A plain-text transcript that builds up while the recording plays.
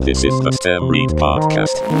This is the STEM Read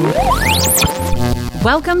Podcast.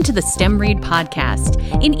 Welcome to the STEM Read Podcast.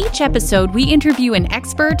 In each episode, we interview an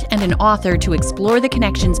expert and an author to explore the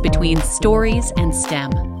connections between stories and STEM.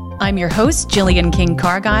 I'm your host, Jillian King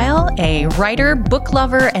Cargile, a writer, book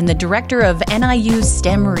lover, and the director of NIU's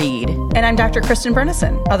STEM Read. And I'm Dr. Kristen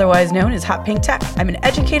Bernison, otherwise known as Hot Pink Tech. I'm an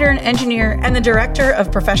educator and engineer and the director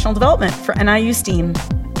of professional development for NIU STEAM.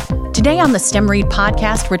 Today on the STEM Read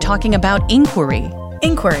Podcast, we're talking about inquiry.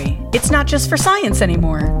 Inquiry. It's not just for science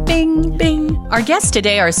anymore. Bing, bing. Our guests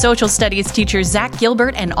today are social studies teacher Zack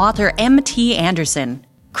Gilbert and author M.T. Anderson.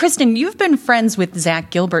 Kristen, you've been friends with Zack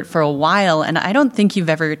Gilbert for a while, and I don't think you've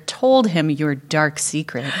ever told him your dark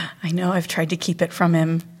secret. I know, I've tried to keep it from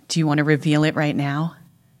him. Do you want to reveal it right now?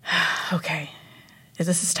 Okay.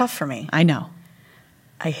 This is tough for me. I know.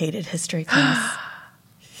 I hated history class.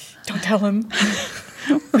 Don't tell him.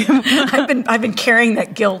 I've been carrying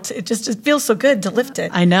that guilt. It feels so good to lift it.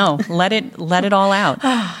 I know. Let it all out.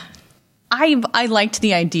 I liked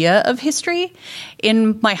the idea of history.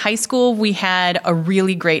 In my high school, we had a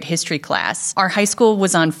really great history class. Our high school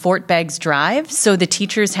was on Fort Beggs Drive, so the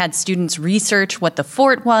teachers had students research what the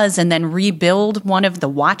fort was and then rebuild one of the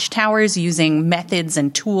watchtowers using methods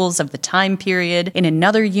and tools of the time period. In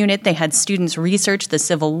another unit, they had students research the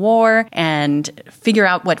Civil War and figure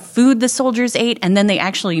out what food the soldiers ate, and then they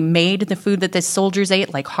actually made the food that the soldiers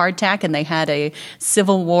ate, like hardtack, and they had a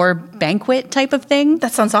Civil War banquet type of thing.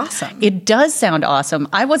 That sounds awesome. It does sound awesome.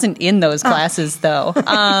 I wasn't in those classes, though.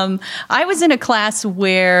 I was in a class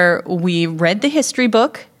where we read the history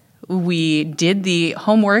book. We did the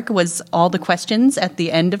homework, was all the questions at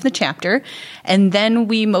the end of the chapter. And then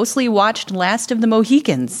we mostly watched Last of the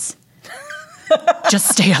Mohicans. Just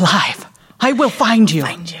stay alive. I will find you.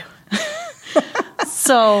 Find you.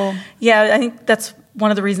 So, yeah, I think that's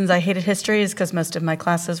one of the reasons I hated history is because most of my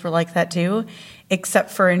classes were like that too,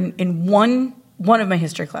 except for in one of my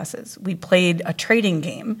history classes, we played a trading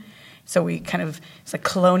game. So it's like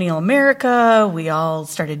colonial America. We all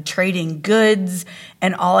started trading goods.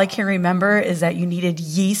 And all I can remember is that you needed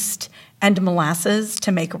yeast and molasses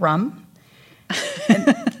to make rum. And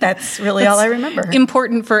that's really all I remember.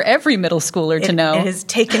 Important for every middle schooler to know. It has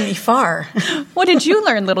taken me far. What did you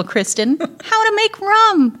learn, little Kristen? How to make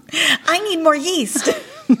rum. I need more yeast.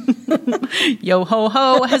 Yo ho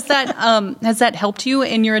ho. Has that helped you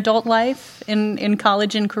in your adult life, in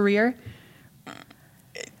college and career?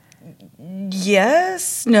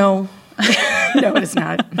 Yes. No. No, it is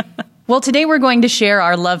not. Well, today we're going to share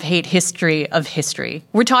our love-hate history of history.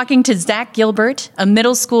 We're talking to Zack Gilbert, a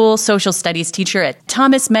middle school social studies teacher at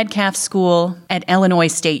Thomas Metcalf School at Illinois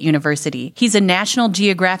State University. He's a National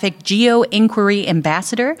Geographic Geo-Inquiry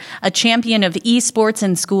Ambassador, a champion of esports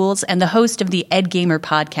in schools, and the host of the EdGamer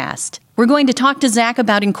podcast. We're going to talk to Zack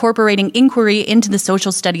about incorporating inquiry into the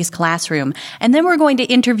social studies classroom. And then we're going to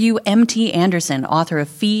interview M.T. Anderson, author of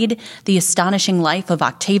Feed, The Astonishing Life of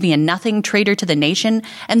Octavian Nothing, Traitor to the Nation,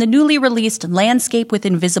 and the newly released Landscape with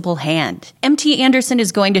Invisible Hand. M.T. Anderson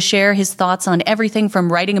is going to share his thoughts on everything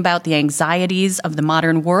from writing about the anxieties of the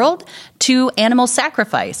modern world to animal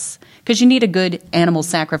sacrifice. Because you need a good animal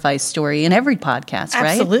sacrifice story in every podcast,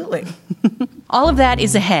 right? Absolutely. All of that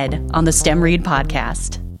is ahead on the STEM Read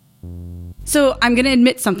podcast. So I'm going to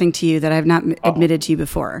admit something to you that I've not admitted to you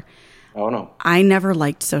before. Oh, no. I never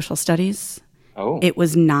liked social studies. Oh. It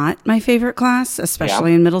was not my favorite class,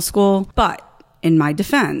 especially in middle school. But in my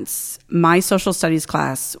defense, my social studies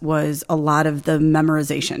class was a lot of the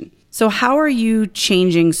memorization. So how are you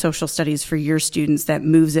changing social studies for your students that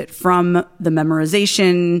moves it from the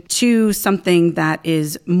memorization to something that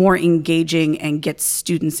is more engaging and gets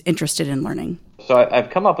students interested in learning? So I've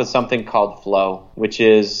come up with something called flow, which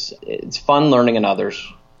is it's fun learning in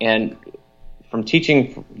others. And from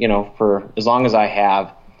teaching, for as long as I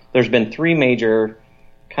have, there's been three major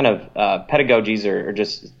kind of pedagogies or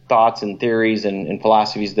just thoughts and theories and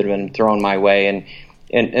philosophies that have been thrown my way.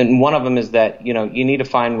 And one of them is that, you need to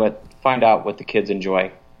find out what the kids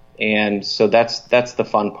enjoy. And so that's the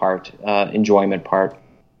fun part, enjoyment part.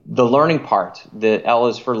 The learning part, the L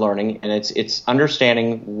is for learning, and it's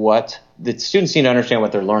understanding what the students need to understand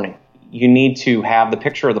what they're learning. You need to have the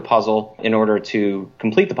picture of the puzzle in order to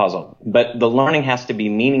complete the puzzle. But the learning has to be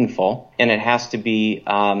meaningful, and it has to be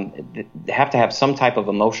have to have some type of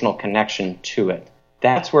emotional connection to it.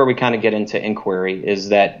 That's where we kind of get into inquiry, is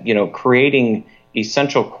that, creating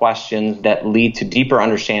essential questions that lead to deeper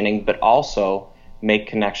understanding, but also make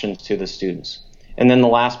connections to the students. And then the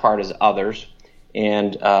last part is others,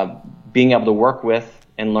 and being able to work with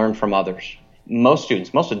and learn from others. Most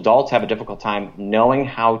adults have a difficult time knowing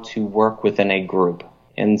how to work within a group.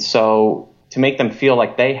 And so to make them feel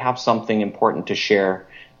like they have something important to share,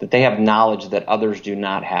 that they have knowledge that others do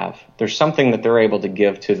not have. There's something that they're able to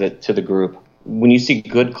give to the group. When you see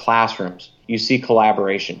good classrooms, you see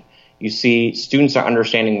collaboration. You see students are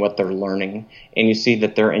understanding what they're learning, and you see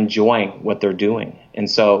that they're enjoying what they're doing. And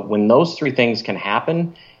so when those three things can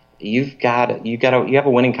happen, you have a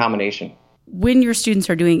winning combination. When your students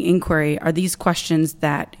are doing inquiry, are these questions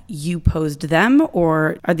that you posed them,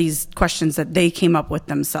 or are these questions that they came up with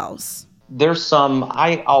themselves?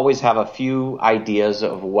 I always have a few ideas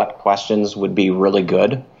of what questions would be really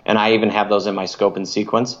good, and I even have those in my scope and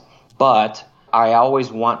sequence. But I always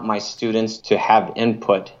want my students to have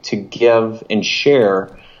input, to give and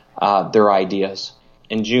share their ideas.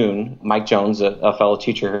 In June, Mike Jones, a fellow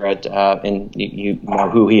teacher here at, and you know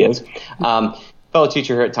who he is, fellow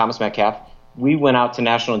teacher here at Thomas Metcalf, we went out to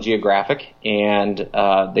National Geographic, and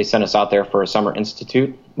they sent us out there for a summer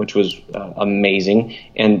institute, which was amazing.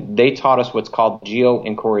 And they taught us what's called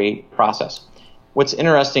geo-inquiry process. What's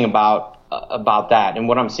interesting about that, and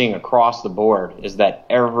what I'm seeing across the board, is that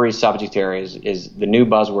every subject area is the new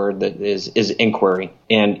buzzword that is inquiry.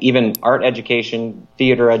 And even art education,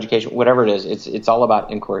 theater education, whatever it is, it's all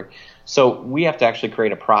about inquiry. So we have to actually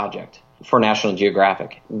create a project for National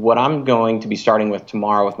Geographic. What I'm going to be starting with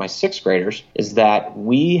tomorrow with my sixth graders is that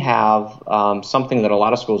we have something that a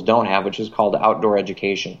lot of schools don't have, which is called outdoor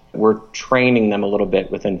education. We're training them a little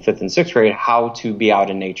bit within fifth and sixth grade how to be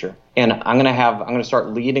out in nature. And I'm going to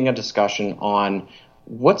start leading a discussion on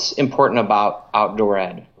what's important about outdoor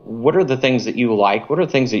ed. What are the things that you like? What are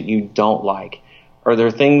the things that you don't like? Are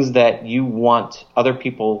there things that you want other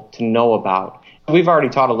people to know about? We've already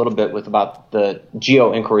taught a little bit about the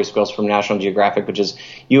geo-inquiry skills from National Geographic, which is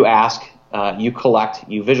you ask, you collect,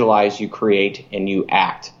 you visualize, you create, and you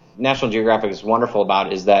act. National Geographic is wonderful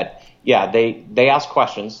about is that, they ask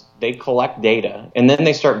questions, they collect data, and then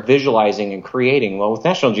they start visualizing and creating. Well, with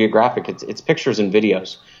National Geographic, it's pictures and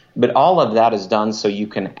videos. But all of that is done so you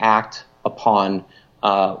can act upon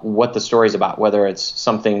what the story is about, whether it's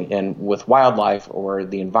something with wildlife or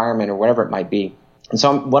the environment or whatever it might be. And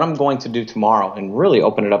so what I'm going to do tomorrow and really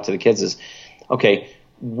open it up to the kids is, okay,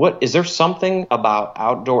 is there something about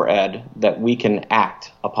outdoor ed that we can act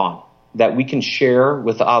upon, that we can share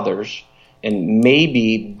with others, and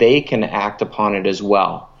maybe they can act upon it as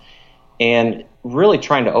well? And really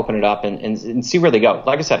trying to open it up and see where they go.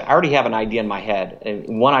 Like I said, I already have an idea in my head.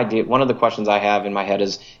 And one of the questions I have in my head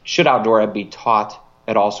is, should outdoor ed be taught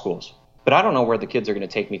at all schools? But I don't know where the kids are going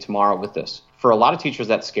to take me tomorrow with this. For a lot of teachers,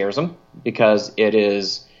 that scares them because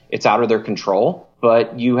it's out of their control.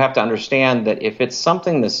 But you have to understand that if it's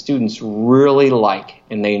something that students really like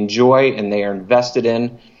and they enjoy and they are invested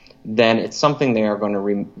in, then it's something they are going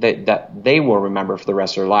to that they will remember for the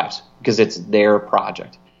rest of their lives because it's their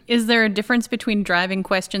project. Is there a difference between driving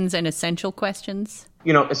questions and essential questions?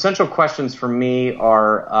 Essential questions for me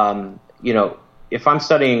are, if I'm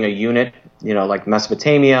studying a unit, like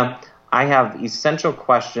Mesopotamia, I have essential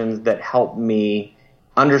questions that help me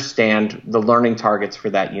understand the learning targets for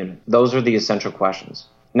that unit. Those are the essential questions.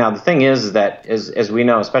 Now, the thing is that, as we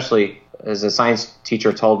know, especially as a science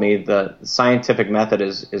teacher told me, the scientific method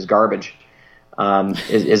is garbage.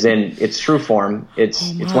 Is in its true form.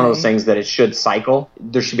 It's one of those things that it should cycle.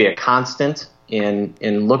 There should be a constant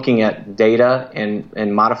in looking at data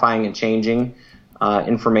and modifying and changing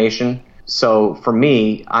information. So for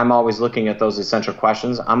me, I'm always looking at those essential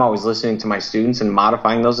questions. I'm always listening to my students and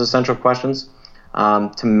modifying those essential questions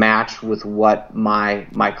to match with what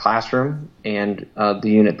my classroom and the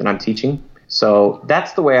unit that I'm teaching. So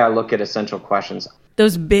that's the way I look at essential questions.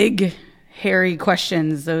 Those big, hairy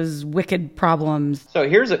questions, those wicked problems. So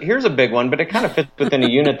here's a big one, but it kind of fits within a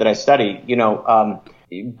unit that I study.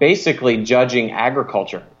 Basically judging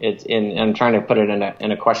agriculture. I'm trying to put it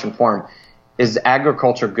in a question form. Is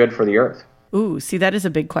agriculture good for the earth? Ooh, see, that is a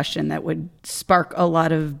big question that would spark a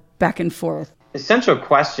lot of back and forth. Essential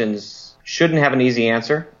questions shouldn't have an easy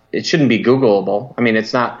answer. It shouldn't be Googleable. I mean,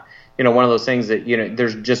 it's not, one of those things that,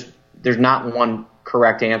 there's not one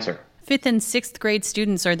correct answer. Fifth and sixth grade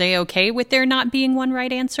students, are they okay with there not being one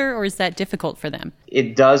right answer, or is that difficult for them?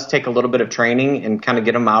 It does take a little bit of training and kind of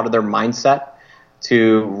get them out of their mindset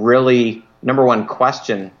to really, number one,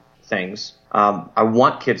 question things. I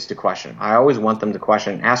want kids to question. I always want them to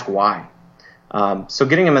question, ask why. So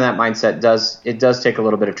getting them in that mindset does take a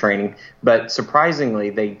little bit of training, but surprisingly,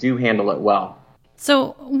 they do handle it well.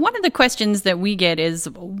 So one of the questions that we get is,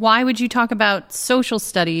 why would you talk about social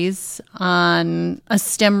studies on a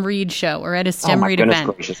STEM read show or at a STEM read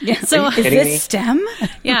event? Yeah. So is this STEM?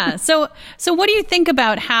 Yeah. So what do you think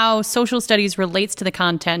about how social studies relates to the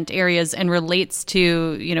content areas and relates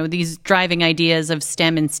to, these driving ideas of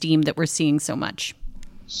STEM and STEAM that we're seeing so much?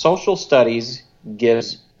 Social studies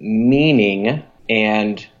gives meaning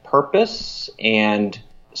and purpose and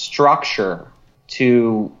structure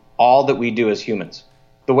to all that we do as humans.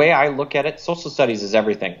 The way I look at it, social studies is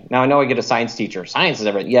everything. Now, I know I get a science teacher. Science is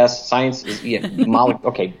everything. Yes, science is,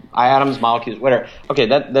 okay, atoms, molecules, whatever. Okay,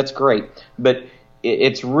 that's great. But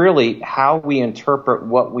it's really how we interpret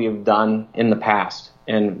what we have done in the past.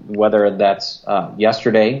 And whether that's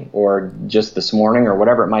yesterday or just this morning or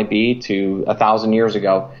whatever it might be to 1,000 years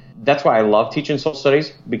ago. That's why I love teaching social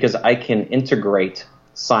studies, because I can integrate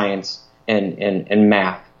science and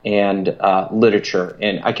math and literature,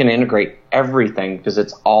 and I can integrate everything because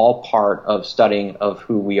it's all part of studying of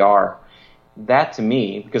who we are. That to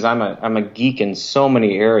me, because I'm a geek in so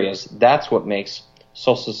many areas, that's what makes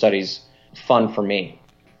social studies fun for me.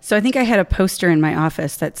 So I think I had a poster in my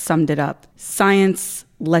office that summed it up. Science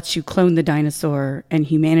lets you clone the dinosaur, and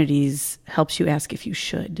humanities helps you ask if you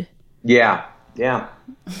should. Yeah.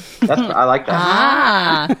 I like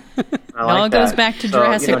that. It all goes back to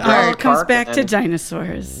Jurassic Park. It all comes back to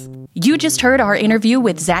dinosaurs. You just heard our interview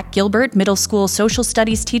with Zack Gilbert, middle school social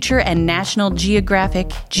studies teacher and National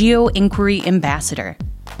Geographic Geo-Inquiry Ambassador.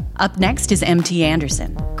 Up next is M.T.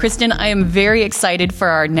 Anderson. Kristen, I am very excited for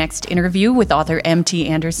our next interview with author M.T.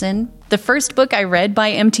 Anderson. The first book I read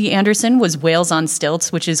by M.T. Anderson was Whales on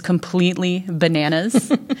Stilts, which is completely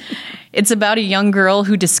bananas. It's about a young girl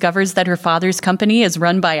who discovers that her father's company is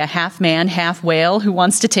run by a half man, half whale who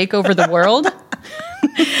wants to take over the world.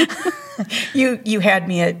 You had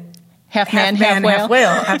me at half man, half whale.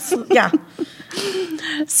 Absolutely, yeah.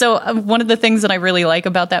 So one of the things that I really like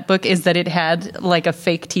about that book is that it had like a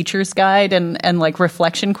fake teacher's guide and like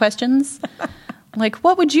reflection questions. Like,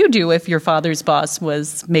 what would you do if your father's boss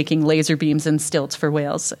was making laser beams and stilts for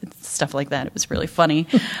whales? Stuff like that. It was really funny.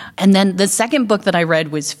 And then the second book that I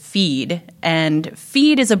read was Feed. And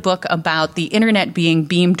Feed is a book about the internet being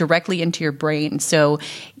beamed directly into your brain. So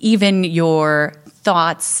even your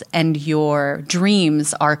thoughts and your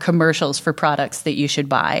dreams are commercials for products that you should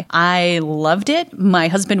buy. I loved it. My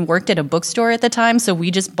husband worked at a bookstore at the time, so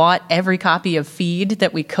we just bought every copy of Feed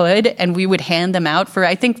that we could, and we would hand them out for,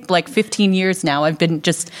 I think, like 15 years now. I've been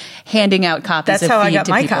just handing out copies of Feed to people. That's how I got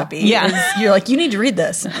my copy. Yeah. You're like, you need to read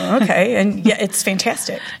this. Okay. And yeah, it's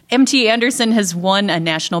fantastic. M.T. Anderson has won a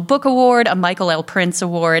National Book Award, a Michael L. Prince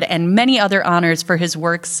Award, and many other honors for his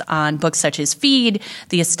works on books such as Feed,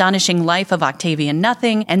 The Astonishing Life of Octavian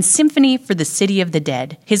Nothing, and Symphony for the City of the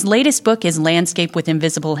Dead. His latest book is Landscape with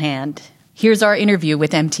Invisible Hand. Here's our interview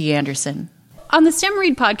with M.T. Anderson. On the STEM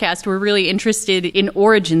Read podcast, we're really interested in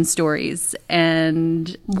origin stories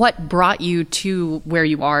and what brought you to where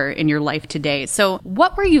you are in your life today. So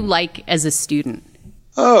what were you like as a student?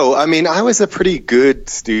 Oh, I mean, I was a pretty good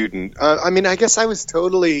student. I guess I was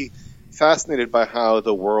totally fascinated by how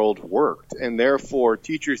the world worked, and therefore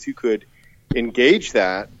teachers who could engage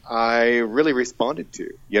that, I really responded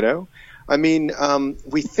to, you know? I mean,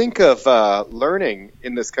 we think of learning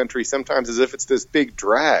in this country sometimes as if it's this big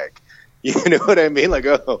drag. You know what I mean? Like,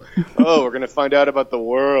 oh, we're going to find out about the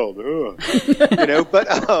world. You know,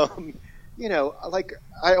 but, you know, like,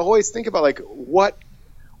 I always think about, like, what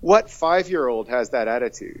 5-year-old has that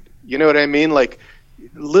attitude? You know what I mean? Like,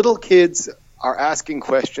 little kids are asking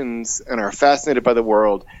questions and are fascinated by the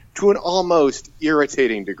world to an almost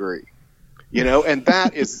irritating degree. You know, and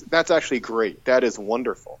that's actually great. That is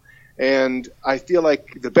wonderful. And I feel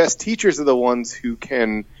like the best teachers are the ones who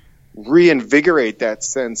can reinvigorate that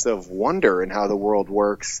sense of wonder in how the world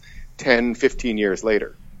works 10, 15 years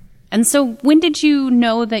later. And so when did you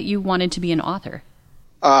know that you wanted to be an author?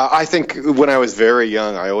 I think when I was very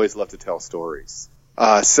young, I always loved to tell stories.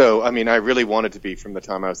 So, I mean, I really wanted to be from the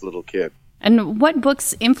time I was a little kid. And what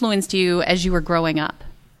books influenced you as you were growing up?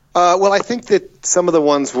 Well, I think that some of the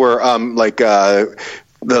ones were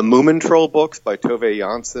the Moomin Troll books by Tove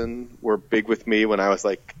Jansson were big with me when I was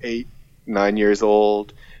like 8, 9 years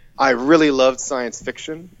old. I really loved science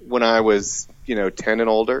fiction when I was, 10 and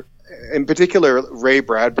older. In particular, Ray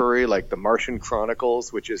Bradbury, like The Martian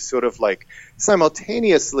Chronicles, which is sort of like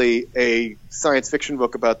simultaneously a science fiction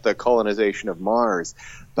book about the colonization of Mars,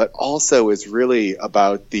 but also is really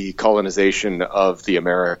about the colonization of the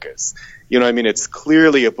Americas. You know, I mean, it's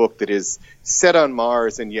clearly a book that is set on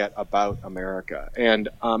Mars and yet about America. And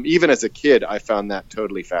even as a kid, I found that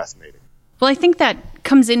totally fascinating. Well, I think that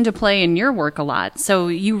comes into play in your work a lot. So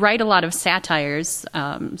you write a lot of satires,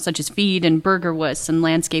 such as Feed and Burgerwuss and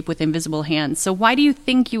Landscape with Invisible Hands. So why do you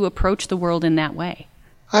think you approach the world in that way?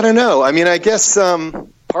 I don't know. I mean, I guess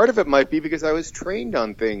part of it might be because I was trained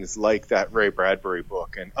on things like that Ray Bradbury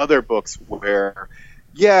book and other books where,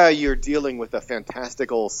 yeah, you're dealing with a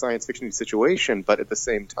fantastical science fiction situation, but at the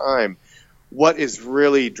same time, what is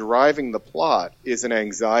really driving the plot is an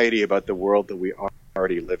anxiety about the world that we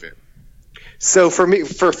already live in. So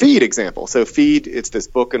for Feed example, so Feed, it's this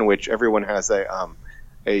book in which everyone has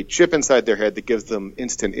a chip inside their head that gives them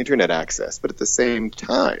instant internet access. But at the same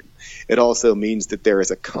time, it also means that there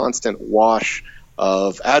is a constant wash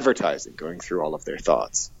of advertising going through all of their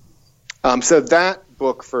thoughts. So that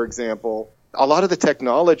book, for example, a lot of the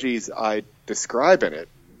technologies I describe in it,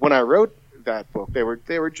 when I wrote that book, they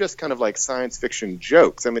were just kind of like science fiction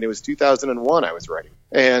jokes. I mean, it was 2001 I was writing,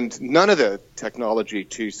 and none of the technology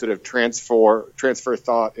to sort of transfer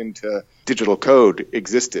thought into digital code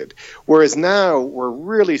existed. Whereas now we're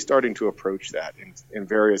really starting to approach that in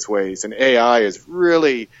various ways, and AI is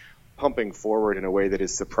really pumping forward in a way that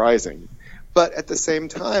is surprising. But at the same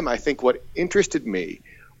time, I think what interested me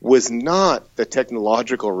was not the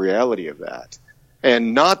technological reality of that,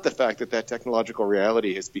 and not the fact that technological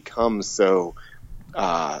reality has become so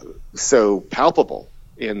palpable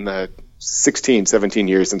in the 16, 17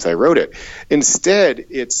 years since I wrote it. Instead,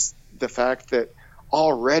 it's the fact that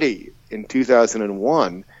already in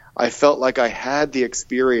 2001, I felt like I had the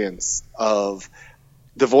experience of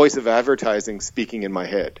the voice of advertising speaking in my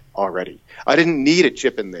head already. I didn't need a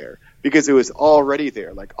chip in there because it was already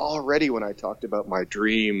there. Like already when I talked about my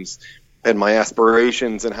dreams and my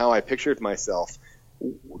aspirations and how I pictured myself,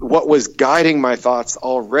 what was guiding my thoughts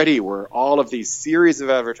already were all of these series of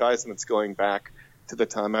advertisements going back to the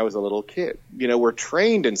time I was a little kid. You know, we're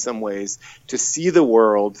trained in some ways to see the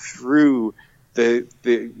world through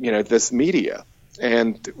this media,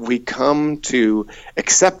 and we come to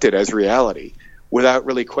accept it as reality without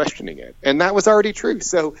really questioning it. And that was already true.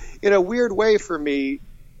 So in a weird way for me,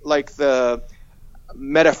 like the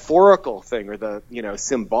metaphorical thing or the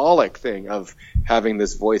symbolic thing of having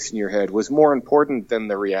this voice in your head was more important than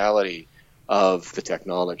the reality of the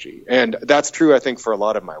technology. And that's true, I think, for a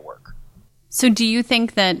lot of my work. So do you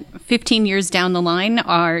think that 15 years down the line,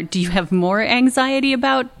 do you have more anxiety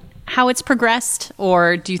about how it's progressed,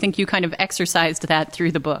 or do you think you kind of exercised that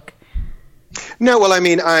through the book? No, well, I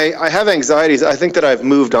mean, I have anxieties. I think that I've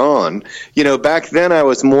moved on. You know, back then I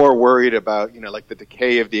was more worried about, like the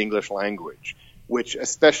decay of the English language, which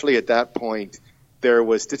especially at that point, there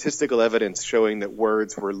was statistical evidence showing that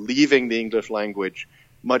words were leaving the English language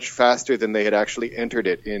much faster than they had actually entered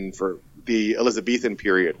it in for the Elizabethan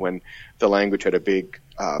period when the language had a big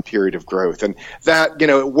period of growth. And that,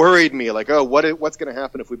 it worried me like, oh, what's going to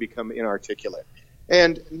happen if we become inarticulate?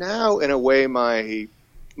 And now, in a way, my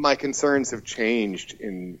concerns have changed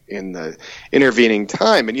in the intervening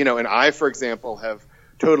time. And, and I, for example, have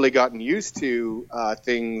totally gotten used to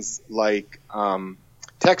things like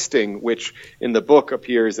texting, which in the book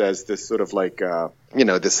appears as this sort of like,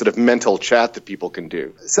 this sort of mental chat that people can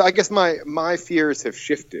do. So I guess my fears have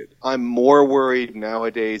shifted. I'm more worried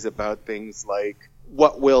nowadays about things like,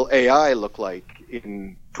 what will AI look like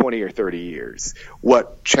in 20 or 30 years?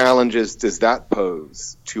 What challenges does that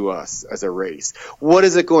pose to us as a race? What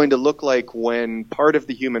is it going to look like when part of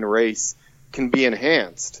the human race can be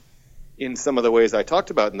enhanced in some of the ways I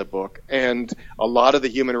talked about in the book, and a lot of the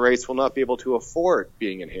human race will not be able to afford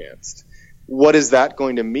being enhanced? What is that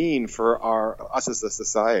going to mean for us as a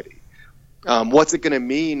society? What's it going to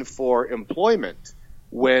mean for employment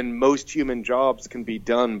when most human jobs can be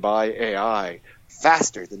done by AI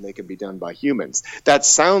faster than they can be done by humans? That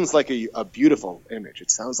sounds like a beautiful image.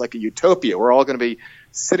 It sounds like a utopia. We're all going to be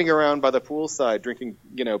sitting around by the poolside drinking,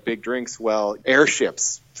 big drinks while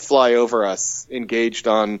airships fly over us, engaged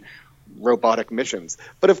on robotic missions.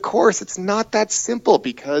 But of course, it's not that simple,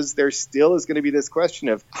 because there still is going to be this question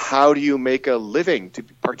of how do you make a living to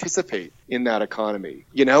participate in that economy?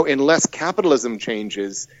 Unless capitalism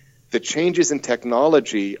changes, the changes in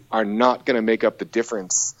technology are not going to make up the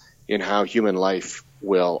difference in how human life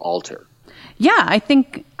will alter. Yeah, I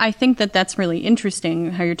think that that's really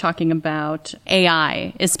interesting how you're talking about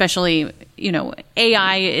AI, especially,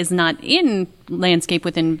 AI is not in Landscape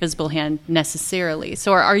with Invisible Hand necessarily.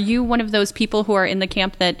 So are you one of those people who are in the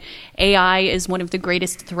camp that AI is one of the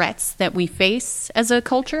greatest threats that we face as a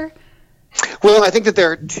culture? Well, I think that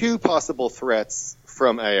there are two possible threats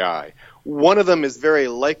from AI. One of them is very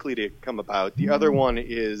likely to come about. The other one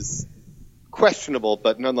is questionable,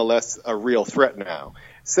 but nonetheless a real threat now.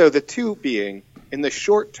 So the two being, in the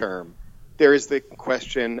short term, there is the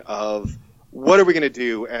question of what are we going to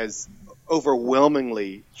do as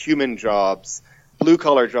overwhelmingly human jobs,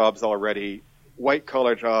 blue-collar jobs already,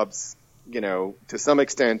 white-collar jobs, to some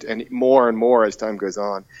extent, and more as time goes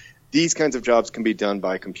on. These kinds of jobs can be done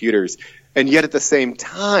by computers. And yet at the same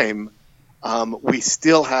time, we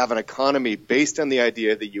still have an economy based on the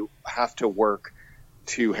idea that you have to work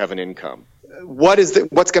to have an income.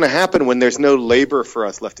 what's going to happen when there's no labor for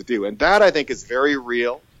us left to do? And that, I think, is very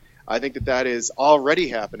real. I think that is already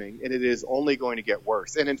happening, and it is only going to get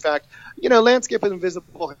worse. And in fact, Landscape of the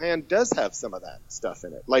Invisible Hand does have some of that stuff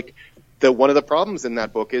in it. Like, one of the problems in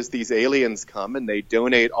that book is these aliens come and they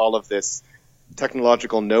donate all of this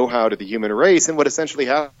technological know-how to the human race, and what essentially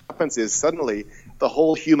happens is suddenly the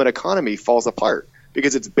whole human economy falls apart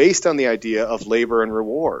because it's based on the idea of labor and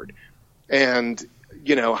reward. And,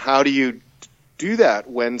 how do you do that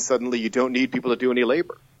when suddenly you don't need people to do any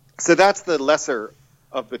labor? So that's the lesser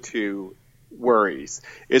of the two worries,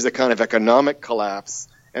 is a kind of economic collapse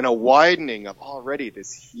and a widening of already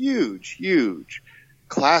this huge, huge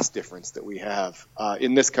class difference that we have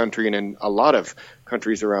in this country and in a lot of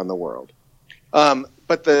countries around the world.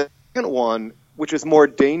 But the second one, which is more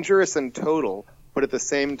dangerous and total, but at the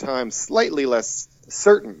same time slightly less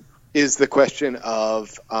certain, is the question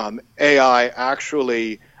of AI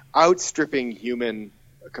actually outstripping human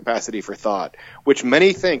capacity for thought, which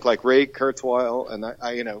many think, like Ray Kurzweil, and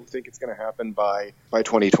I think it's going to happen by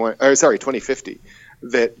 2050,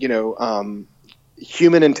 that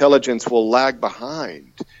human intelligence will lag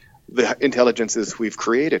behind the intelligences we've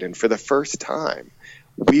created, and for the first time,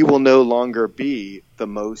 we will no longer be the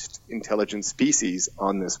most intelligent species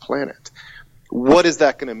on this planet. What is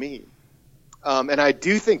that going to mean? And I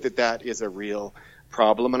do think that is a real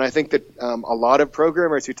problem, and I think that a lot of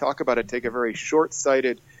programmers who talk about it take a very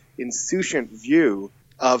short-sighted, insouciant view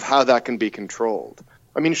of how that can be controlled.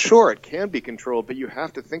 I mean, sure, it can be controlled, but you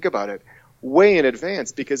have to think about it way in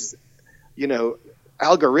advance because,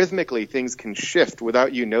 algorithmically things can shift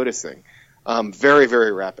without you noticing very,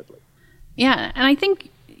 very rapidly. Yeah, and I think,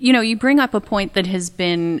 you bring up a point that has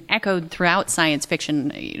been echoed throughout science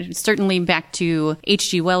fiction, certainly back to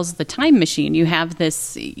H.G. Wells' The Time Machine. You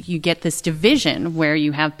get this division where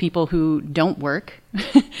you have people who don't work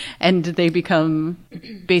and they become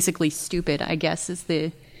basically stupid, I guess, is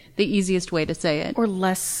the easiest way to say it. Or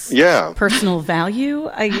less personal value,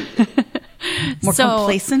 more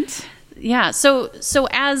complacent. Yeah. So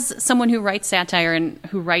as someone who writes satire and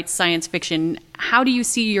who writes science fiction, how do you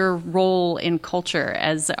see your role in culture?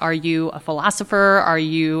 Are you a philosopher? Are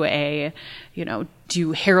you do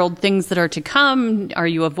you herald things that are to come? Are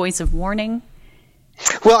you a voice of warning?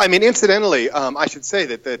 Well, I mean, incidentally, I should say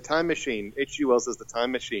that The Time Machine, H.G. Wells' The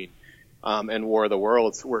Time Machine, and War of the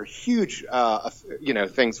Worlds were huge,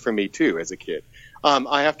 things for me too as a kid.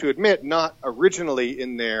 I have to admit, not originally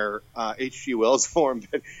in their H.G. Wells form,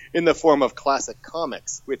 but in the form of classic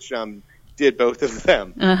comics, which did both of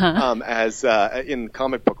them as in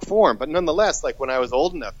comic book form. But nonetheless, like when I was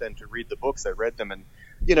old enough then to read the books, I read them. And,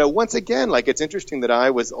 once again, like it's interesting that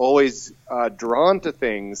I was always drawn to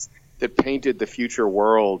things that painted the future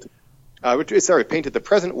world, painted the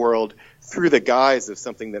present world through the guise of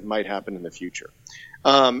something that might happen in the future.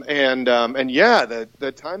 The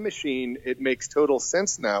Time Machine, it makes total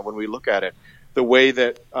sense now when we look at it, the way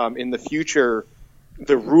that in the future,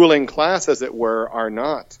 the ruling class, as it were, are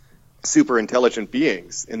not super intelligent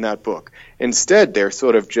beings in that book. Instead, they're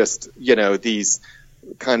sort of just, these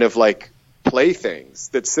kind of like playthings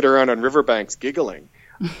that sit around on riverbanks giggling,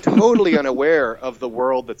 totally unaware of the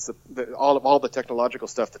world all the technological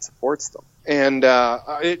stuff that supports them. And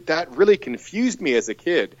that really confused me as a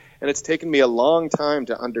kid. And it's taken me a long time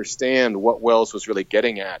to understand what Wells was really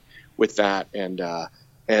getting at with that, and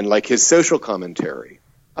like his social commentary,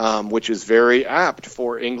 which is very apt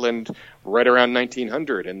for England right around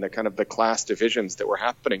 1900, and the kind of the class divisions that were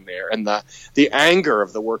happening there, and the anger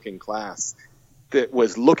of the working class that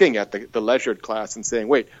was looking at the leisured class and saying,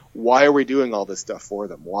 "Wait, why are we doing all this stuff for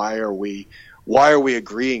them? Why are we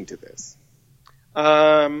agreeing to this?"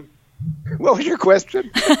 What was your question?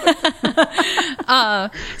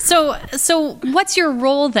 So what's your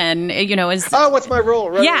role then? What's my role?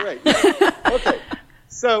 Right, yeah. Right. Okay.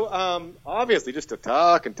 So obviously, just to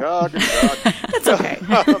talk and talk and talk. That's okay.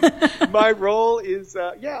 My role is,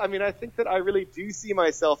 I think that I really do see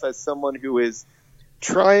myself as someone who is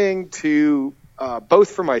trying to, both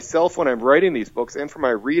for myself when I'm writing these books and for my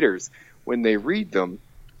readers when they read them,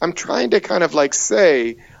 I'm trying to kind of like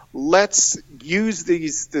say, let's use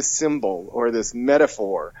this symbol or this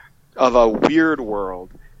metaphor of a weird world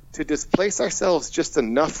to displace ourselves just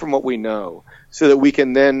enough from what we know so that we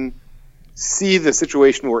can then see the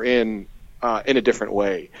situation we're in a different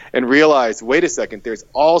way and realize, wait a second, there's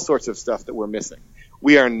all sorts of stuff that we're missing.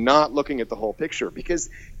 We are not looking at the whole picture because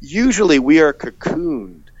usually we are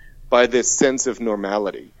cocooned by this sense of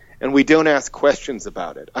normality and we don't ask questions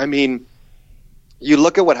about it. I mean, you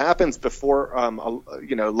look at what happens before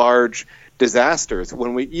large disasters,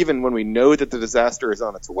 when we know that the disaster is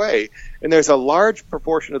on its way, and there's a large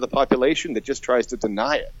proportion of the population that just tries to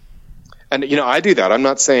deny it. And I do that. I'm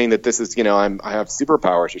not saying that this is I have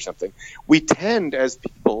superpowers or something. We tend as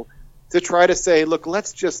people to try to say, look,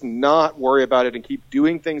 let's just not worry about it and keep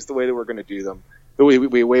doing things the way that we're going to do them, the way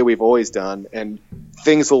we've always done, and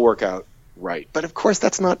things will work out right. But of course,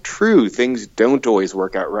 that's not true. Things don't always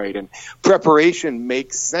work out right, and preparation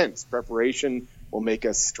makes sense. Preparation will make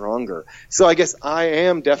us stronger. So I guess I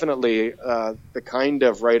am definitely the kind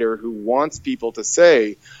of writer who wants people to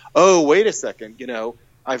say, oh, wait a second,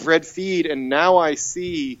 I've read Feed, and now I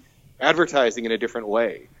see advertising in a different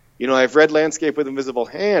way. I've read Landscape with Invisible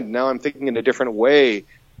Hand. Now I'm thinking in a different way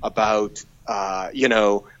about,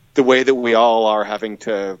 the way that we all are having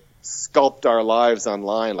to sculpt our lives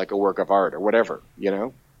online like a work of art or whatever,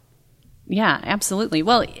 Yeah, absolutely.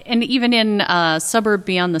 Well, and even in Suburb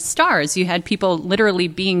Beyond the Stars, you had people literally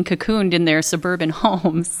being cocooned in their suburban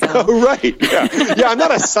homes. So. Oh, right. Yeah, I'm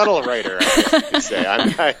not a subtle writer, I should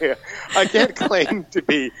say. I can't claim to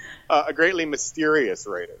be a greatly mysterious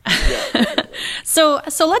writer. Yeah. So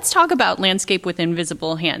let's talk about Landscape with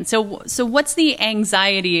Invisible Hand. So what's the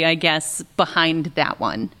anxiety, I guess, behind that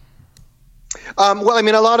one? A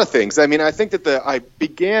lot of things. I think that I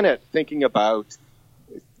began it thinking about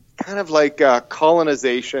kind of like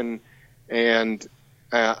colonization and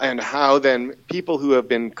how then people who have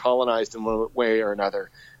been colonized in one way or another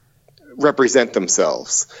represent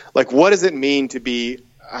themselves. Like, what does it mean to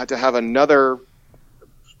have another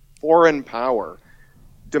foreign power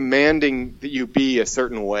demanding that you be a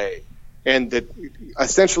certain way, and that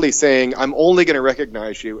essentially saying, I'm only going to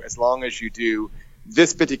recognize you as long as you do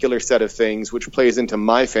this particular set of things, which plays into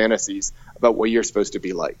my fantasies about what you're supposed to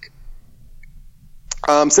be like.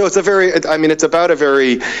 So it's about a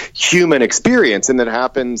very human experience, and that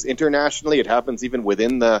happens internationally. It happens even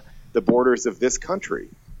within the borders of this country.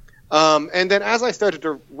 And then as I started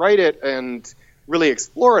to write it and really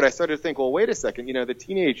explore it, I started to think, well, wait a second, the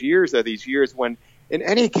teenage years are these years when, in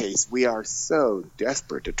any case, we are so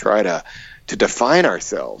desperate to try to define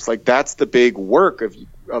ourselves. Like, that's the big work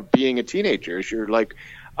of being a teenager. Is you're like,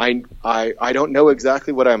 I don't know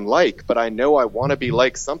exactly what I'm like, but I know I want to be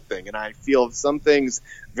like something, and I feel some things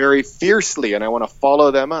very fiercely, and I want to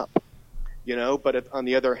follow them up. But on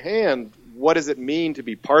the other hand, what does it mean to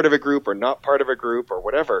be part of a group or not part of a group or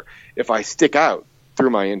whatever if I stick out through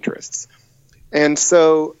my interests? And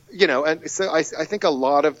so, I think a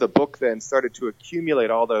lot of the book then started to accumulate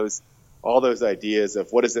all those ideas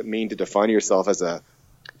of what does it mean to define yourself as a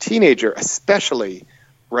teenager, especially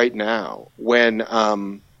right now when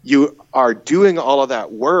you are doing all of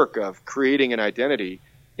that work of creating an identity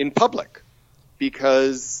in public,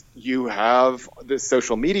 because you have the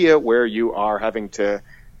social media where you are having to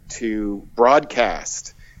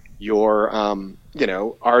broadcast your,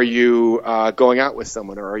 are you going out with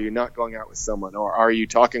someone, or are you not going out with someone, or are you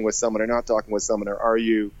talking with someone or not talking with someone, or are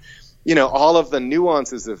you, all of the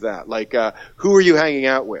nuances of that, like who are you hanging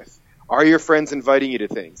out with? Are your friends inviting you to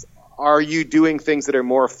things? Are you doing things that are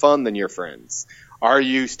more fun than your friends? Are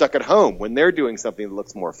you stuck at home when they're doing something that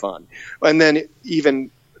looks more fun? And then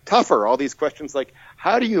even tougher, all these questions like,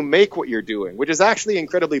 how do you make what you're doing, which is actually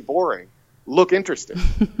incredibly boring, look interesting?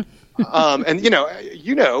 And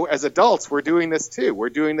as adults, we're doing this too. We're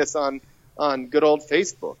doing this on good old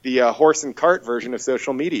Facebook, the horse and cart version of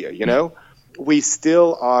social media. We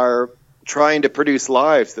still are trying to produce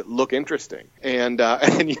lives that look interesting, and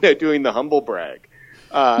doing the humble brag.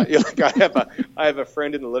 I have a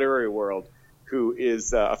friend in the literary world who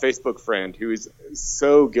is a Facebook friend who is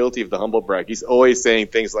so guilty of the humble brag. He's always saying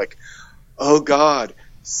things like, "Oh God,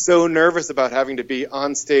 so nervous about having to be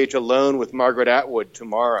on stage alone with Margaret Atwood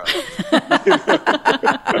tomorrow." And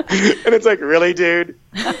it's like, really, dude?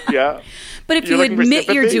 Yeah. But if you admit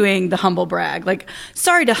you're doing the humble brag, like,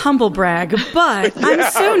 sorry to humble brag, but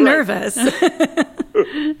I'm so nervous.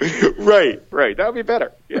 Right. That would be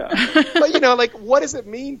better. Yeah. But, what does it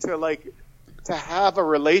mean to have a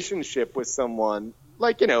relationship with someone,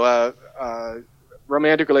 a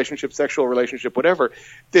romantic relationship, sexual relationship, whatever,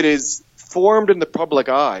 that is formed in the public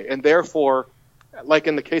eye, and therefore, like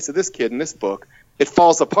in the case of this kid in this book, it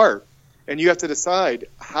falls apart, and you have to decide,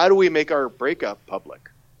 how do we make our breakup public?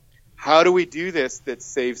 How do we do this that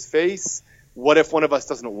saves face? What if one of us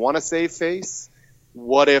doesn't want to save face?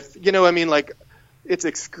 What if, it's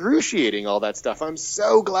excruciating, all that stuff. I'm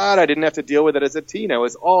so glad I didn't have to deal with it as a teen. I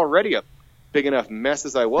was already a big enough mess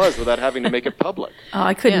as I was without having to make it public. Oh,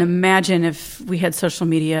 I couldn't imagine if we had social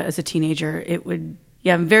media as a teenager. It would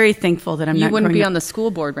Yeah, I'm very thankful that I'm not. You wouldn't be growing on the school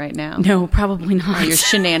board right now. No, probably not. Your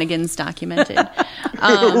shenanigans documented.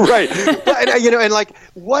 Right. And like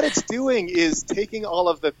what it's doing is taking all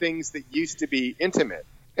of the things that used to be intimate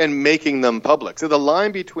and making them public. So the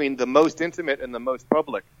line between the most intimate and the most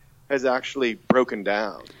public has actually broken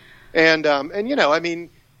down. And I mean,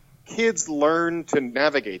 kids learn to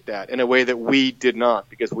navigate that in a way that we did not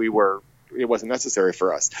because it wasn't necessary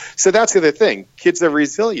for us. So that's the other thing. Kids are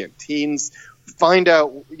resilient. Teens find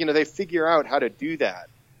out, they figure out how to do that.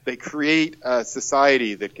 They create a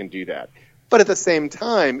society that can do that. But at the same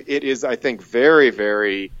time, it is, I think, very,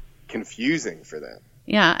 very confusing for them.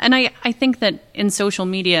 Yeah, and I think that in social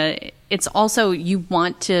media, it's also you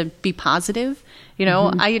want to be positive.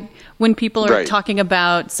 When people are talking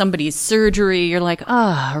about somebody's surgery, you're like,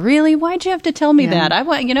 oh, really? Why'd you have to tell me that?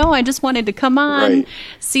 I just wanted to come on,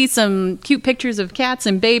 see some cute pictures of cats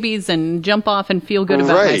and babies and jump off and feel good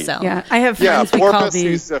about myself. Yeah, I have friends we call these.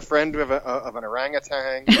 Who's a friend of an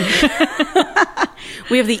orangutan.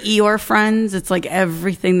 We have the Eeyore friends. It's like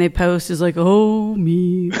everything they post is like, oh,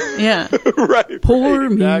 me. Yeah. Right. Poor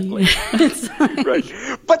exactly. me. It's like,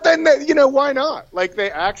 right. But then, why not? Like,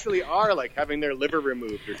 they actually are, like, having their liver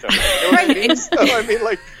removed or something. You know what I mean? So, I mean,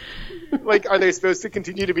 like, are they supposed to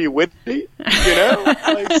continue to be witty?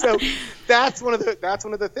 So that's one of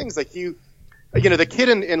the things. Like, the kid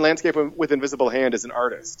in Landscape with Invisible Hand is an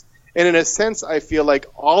artist. And in a sense, I feel like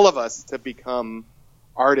all of us have become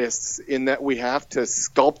artists in that we have to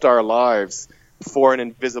sculpt our lives for an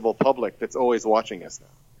invisible public that's always watching us now.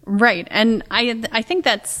 Right. And I think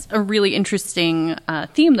that's a really interesting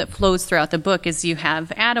theme that flows throughout the book is you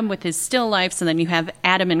have Adam with his still lifes, and then you have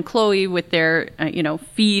Adam and Chloe with their,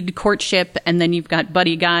 feed courtship, and then you've got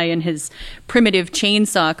Buddy Guy and his primitive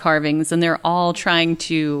chainsaw carvings, and they're all trying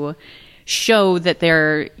to show that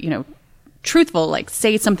they're, truthful, like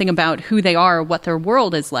say something about who they are, what their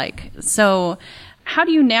world is like. So how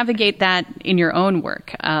do you navigate that in your own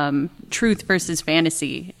work? Truth versus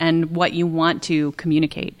fantasy and what you want to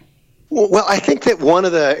communicate? Well, I think that one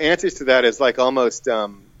of the answers to that is like almost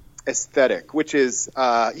aesthetic, which is,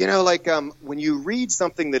 when you read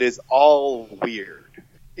something that is all weird,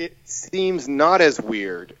 it seems not as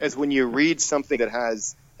weird as when you read something that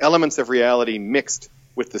has elements of reality mixed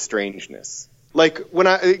with the strangeness. Like when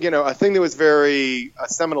a thing that was very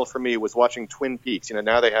seminal for me was watching Twin Peaks.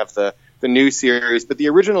 Now they have the new series, but the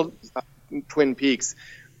original Twin Peaks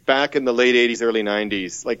back in the late 80s, early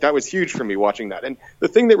 90s, like that was huge for me watching that. And the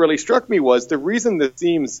thing that really struck me was the reason that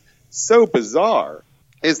seems so bizarre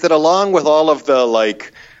is that along with all of the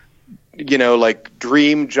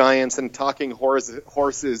dream giants and talking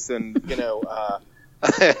horses and,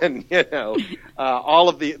 all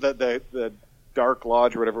of the Dark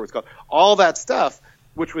Lodge or whatever it was called, all that stuff,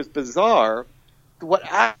 which was bizarre, what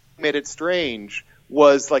made it strange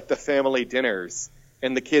was like the family dinners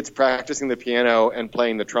and the kids practicing the piano and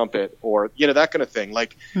playing the trumpet or, that kind of thing.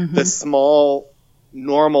 Like the small,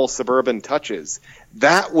 normal suburban touches.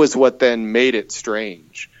 That was what then made it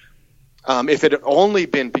strange. If it had only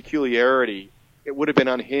been peculiarity, it would have been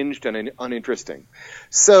unhinged and uninteresting.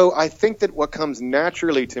 So I think that what comes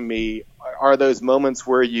naturally to me are those moments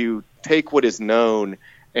where you take what is known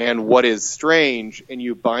and what is strange and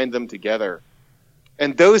you bind them together.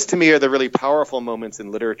 And those, to me, are the really powerful moments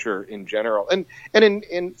in literature in general. And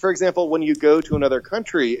in for example, when you go to another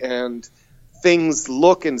country and things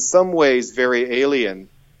look in some ways very alien,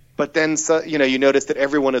 but then you notice that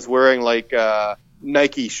everyone is wearing like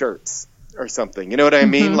Nike shirts or something. You know what I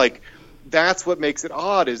mean? Like that's what makes it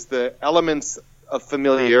odd is the elements of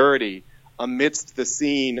familiarity amidst the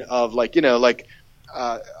scene of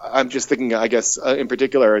I'm just thinking, I guess, in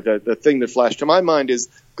particular, the thing that flashed to my mind is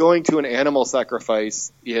going to an animal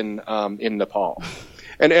sacrifice in Nepal,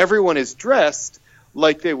 and everyone is dressed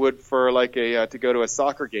like they would for to go to a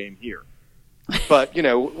soccer game here, but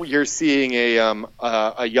you're seeing a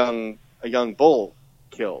young bull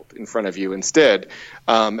killed in front of you instead,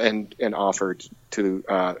 and offered to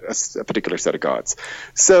a particular set of gods.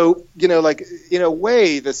 So in a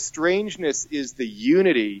way, the strangeness is the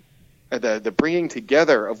unity. The bringing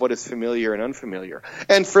together of what is familiar and unfamiliar.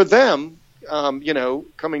 And for them,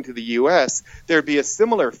 coming to the U.S., there'd be a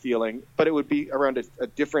similar feeling, but it would be around a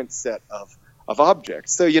different set of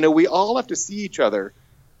objects. So, we all have to see each other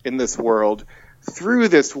in this world through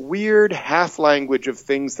this weird half language of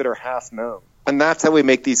things that are half known. And that's how we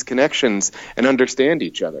make these connections and understand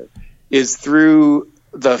each other, is through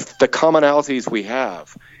the commonalities we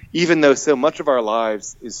have, even though so much of our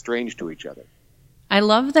lives is strange to each other. I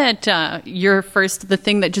love that the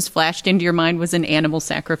thing that just flashed into your mind was an animal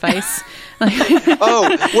sacrifice.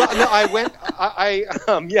 Oh, well,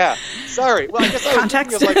 no, yeah, sorry. Well, I guess I was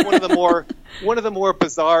thinking of like one of the more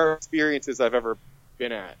bizarre experiences I've ever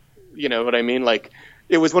been at. You know what I mean? Like,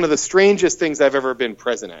 it was one of the strangest things I've ever been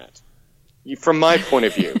present at, from my point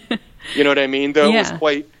of view. You know what I mean? Though it was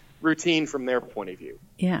quite routine from their point of view.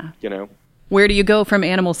 Yeah. You know? Where do you go from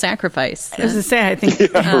animal sacrifice? I was going to say, I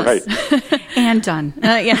think. Right. And done.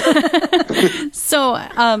 So,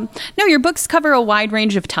 no, your books cover a wide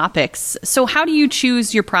range of topics. So how do you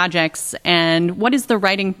choose your projects, and what is the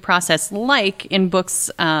writing process like in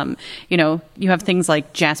books? You have things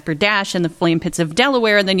like Jasper Dash and the Flame Pits of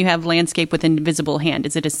Delaware, and then you have Landscape with an Invisible Hand.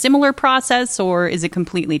 Is it a similar process, or is it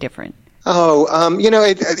completely different?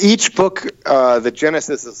 Each book, the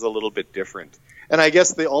genesis is a little bit different. And I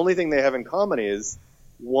guess the only thing they have in common is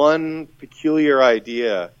one peculiar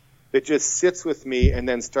idea that just sits with me and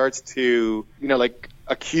then starts to,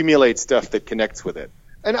 accumulate stuff that connects with it.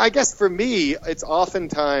 And I guess for me, it's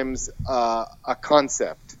oftentimes a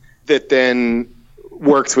concept that then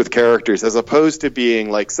works with characters, as opposed to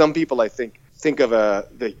being like some people I think of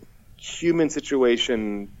the human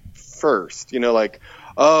situation first.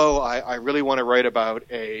 I really want to write about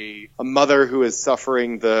a mother who is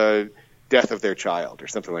suffering the death of their child or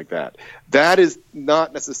something like that. That is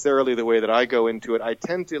not necessarily the way that I go into it. I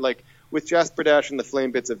tend to, like with Jasper Dash and the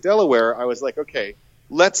Flame Pits of Delaware, I was like, okay,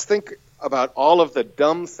 let's think about all of the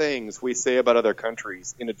dumb things we say about other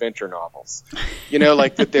countries in adventure novels.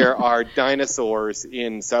 Like that there are dinosaurs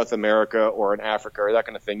in South America or in Africa or that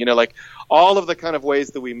kind of thing. Like all of the kind of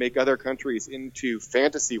ways that we make other countries into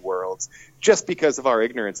fantasy worlds just because of our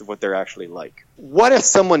ignorance of what they're actually like. What if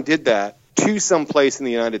someone did that to some place in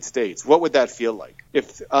the United States? What would that feel like?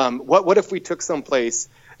 What if we took some place,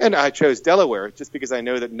 and I chose Delaware just because I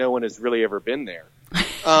know that no one has really ever been there.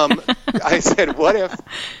 I said, what if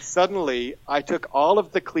suddenly I took all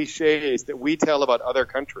of the cliches that we tell about other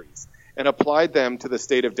countries and applied them to the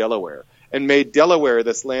state of Delaware and made Delaware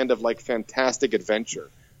this land of like fantastic adventure,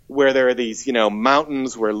 where there are these,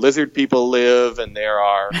 mountains where lizard people live, and there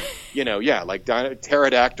are,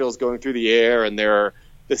 pterodactyls going through the air, and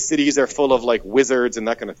the cities are full of like wizards and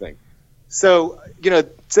that kind of thing. So,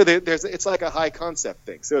 it's like a high concept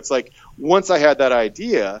thing. So it's like, once I had that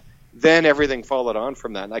idea, then everything followed on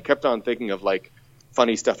from that. And I kept on thinking of like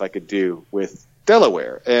funny stuff I could do with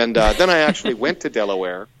Delaware. And then I actually went to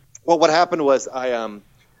Delaware. Well, what happened was I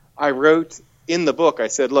wrote in the book, I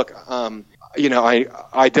said, look, I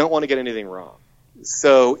don't want to get anything wrong.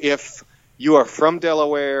 So if you are from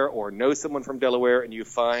Delaware or know someone from Delaware and you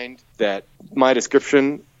find that my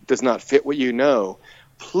description does not fit what you know,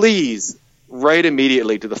 please write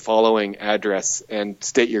immediately to the following address and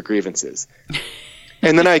state your grievances.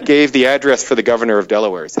 And then I gave the address for the governor of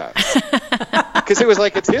Delaware's house. Because it was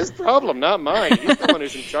like, it's his problem, not mine. He's the one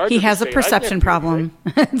who's in charge of the state. He has a perception problem.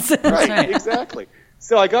 Right, exactly.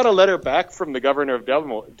 So I got a letter back from the governor of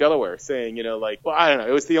Delaware saying, well, I don't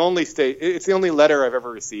know. It's the only letter I've ever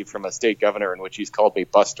received from a state governor in which he's called me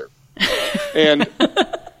Buster. And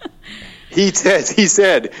he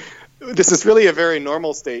said, this is really a very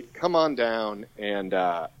normal state. Come on down and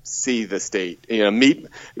see the state. Meet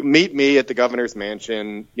me at the governor's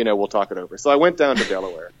mansion. We'll talk it over. So I went down to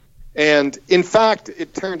Delaware. And in fact,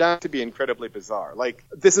 it turned out to be incredibly bizarre. Like,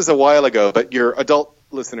 this is a while ago, but your adult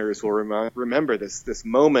listeners will remember this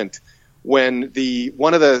moment when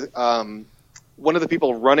one of the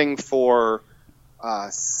people running for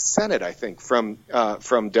Senate, I think, from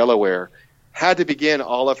Delaware, had to begin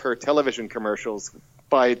all of her television commercials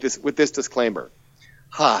with this disclaimer: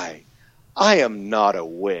 "Hi, I am not a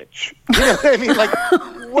witch." You know what I mean? Like,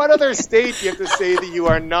 what other state do you have to say that you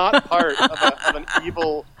are not part of an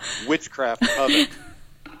evil witchcraft coven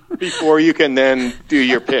before you can then do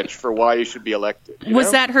your pitch for why you should be elected?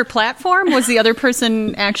 Was that her platform? Was the other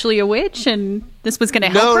person actually a witch, and this was going to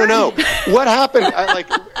help her? No. What happened?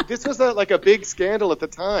 This was a big scandal at the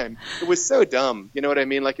time. It was so dumb. You know what I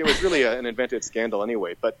mean? Like, it was really an invented scandal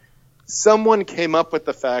anyway. But someone came up with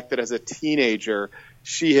the fact that as a teenager,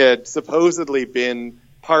 she had supposedly been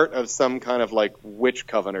part of some kind of like witch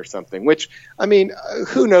coven or something, which, I mean,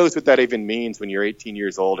 who knows what that even means when you're 18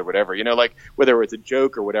 years old or whatever, like whether it was a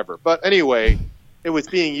joke or whatever. But anyway, it was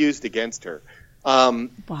being used against her. Wow.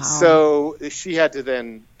 So she had to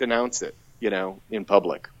then denounce it, in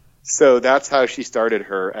public. So that's how she started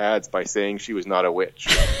her ads, by saying she was not a witch.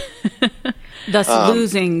 Thus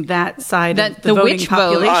losing that side of the witch voting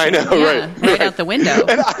population. I know, right out the window.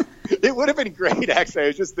 And it would have been great, actually. I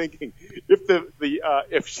was just thinking, if the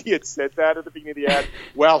if she had said that at the beginning of the ad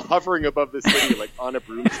while hovering above the city, like on a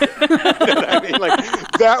broomstick. I mean,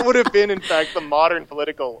 like that would have been, in fact, the modern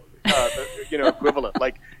political, equivalent.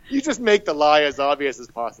 Like, you just make the lie as obvious as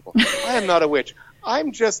possible. I am not a witch.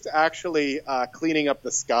 I'm just actually cleaning up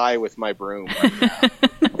the sky with my broom.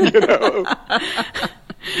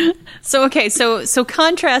 So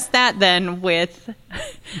contrast that then with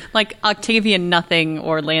like Octavian Nothing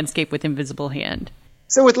or Landscape with Invisible Hand.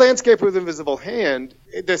 So with Landscape with Invisible Hand,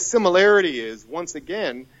 the similarity is, once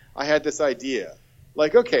again, I had this idea.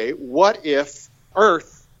 Like, okay, what if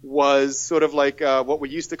Earth was sort of like what we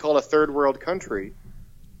used to call a third world country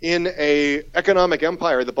in a economic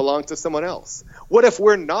empire that belongs to someone else? What if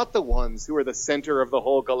we're not the ones who are the center of the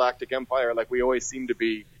whole galactic empire like we always seem to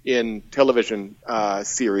be in television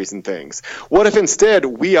series and things? What if instead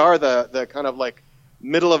we are the kind of like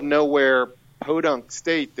middle of nowhere podunk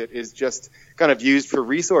state that is just kind of used for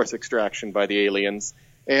resource extraction by the aliens,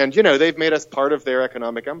 and they've made us part of their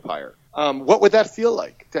economic empire? What would that feel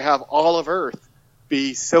like to have all of Earth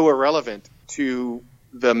be so irrelevant to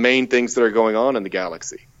the main things that are going on in the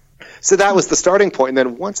galaxy? So that was the starting point. And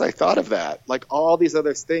then once I thought of that, like all these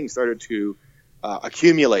other things started to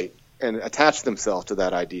accumulate and attach themselves to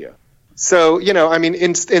that idea. So, I mean,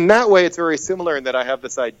 in that way, it's very similar in that I have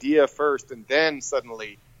this idea first, and then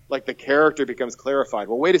suddenly, like, the character becomes clarified.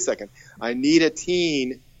 Well, wait a second. I need a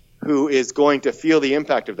teen who is going to feel the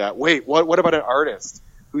impact of that. Wait, what about an artist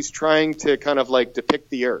who's trying to kind of like depict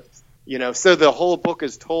the Earth? So the whole book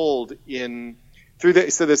is told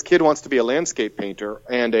so this kid wants to be a landscape painter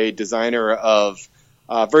and a designer of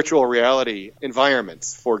virtual reality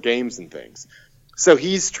environments for games and things. So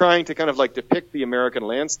he's trying to kind of like depict the American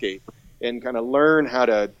landscape and kind of learn how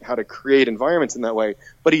to create environments in that way.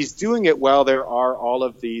 But he's doing it while there are all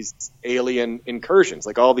of these alien incursions,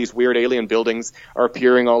 like all these weird alien buildings are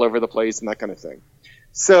appearing all over the place and that kind of thing.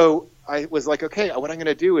 So I was like, okay, what I'm going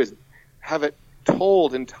to do is have it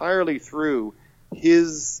told entirely through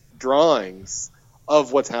his drawings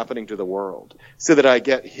of what's happening to the world, so that I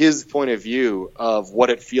get his point of view of what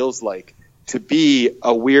it feels like to be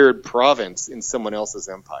a weird province in someone else's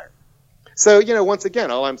empire. So, once again,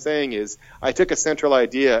 all I'm saying is I took a central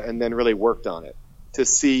idea and then really worked on it to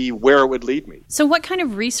see where it would lead me. So what kind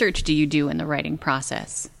of research do you do in the writing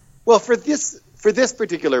process? Well, for this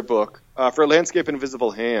particular book, for Landscape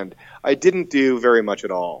Invisible Hand, I didn't do very much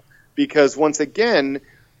at all, because once again,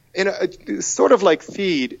 in a sort of like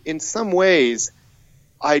Feed, in some ways,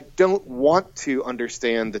 I don't want to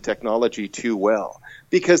understand the technology too well,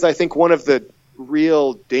 because I think one of the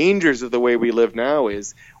real dangers of the way we live now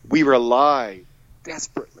is we rely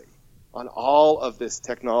desperately on all of this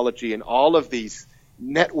technology and all of these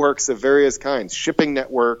networks of various kinds, shipping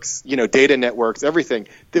networks, data networks, everything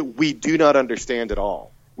that we do not understand at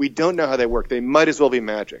all. We don't know how they work. They might as well be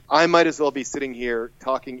magic. I might as well be sitting here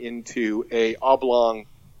talking into a oblong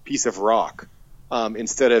piece of rock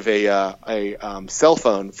instead of a cell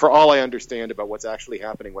phone, for all I understand about what's actually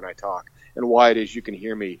happening when I talk and why it is you can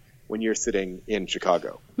hear me when you're sitting in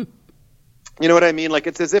Chicago. You know what I mean? Like,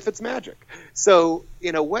 it's as if it's magic. So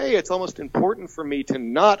in a way, it's almost important for me to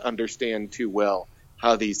not understand too well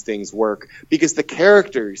how these things work, because the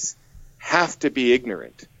characters have to be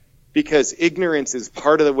ignorant, because ignorance is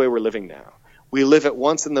part of the way we're living now. We live at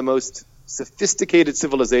once in the most sophisticated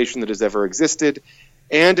civilization that has ever existed,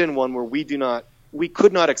 and in one where we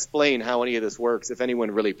could not explain how any of this works if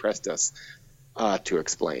anyone really pressed us to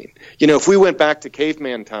explain. If we went back to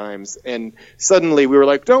caveman times and suddenly we were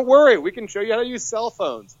like, don't worry, we can show you how to use cell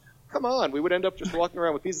phones. Come on, we would end up just walking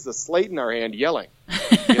around with pieces of slate in our hand yelling.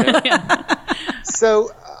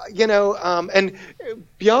 So, and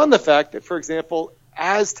beyond the fact that, for example,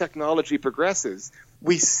 as technology progresses,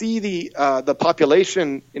 we see the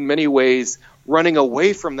population in many ways running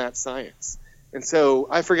away from that science. And so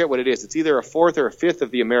I forget what it is. It's either a fourth or a fifth of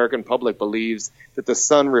the American public believes that the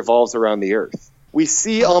sun revolves around the earth. We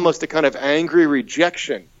see almost a kind of angry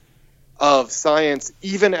rejection of science,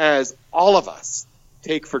 even as all of us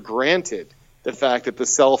take for granted the fact that the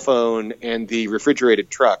cell phone and the refrigerated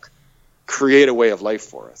truck create a way of life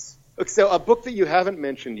for us. So a book that you haven't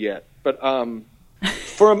mentioned yet, but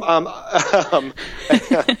so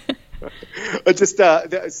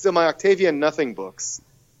my Octavian Nothing books,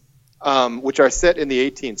 which are set in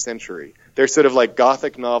the 18th century. They're sort of like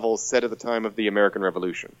Gothic novels set at the time of the American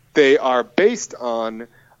Revolution. They are based on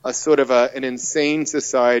a sort of an insane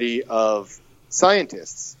society of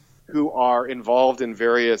scientists who are involved in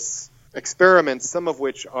various experiments, some of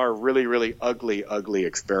which are really, really ugly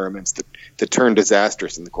experiments that turn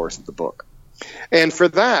disastrous in the course of the book. And for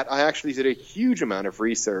that, I actually did a huge amount of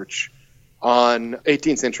research on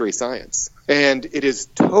 18th century science. And it is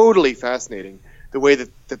totally fascinating the way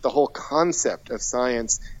that the whole concept of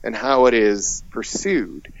science and how it is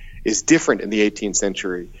pursued is different in the 18th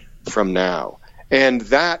century from now. And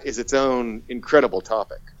that is its own incredible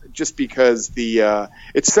topic, just because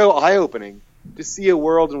it's so eye-opening to see a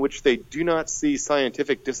world in which they do not see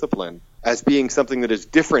scientific discipline as being something that is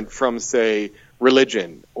different from, say,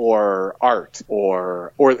 religion or art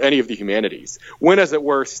or any of the humanities, when, as it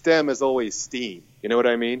were, STEM is always STEAM. You know what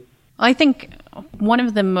I mean? I think one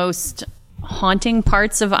of the most haunting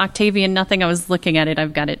parts of Octavian Nothing, I was looking at it,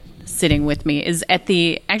 I've got it sitting with me, is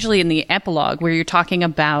actually in the epilogue, where you're talking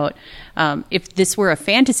about if this were a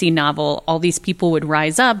fantasy novel, all these people would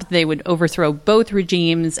rise up, they would overthrow both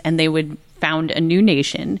regimes, and they would found a new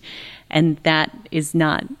nation. And that is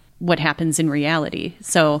not what happens in reality.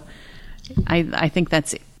 So I think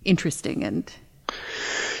that's interesting and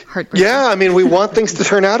heartbreaking. Yeah, I mean, we want things to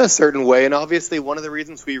turn out a certain way, and obviously one of the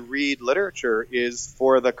reasons we read literature is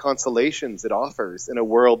for the consolations it offers in a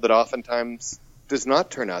world that oftentimes does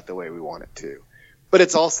not turn out the way we want it to. But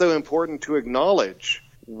it's also important to acknowledge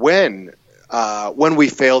when we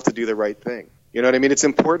fail to do the right thing. You know what I mean? It's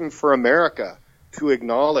important for America to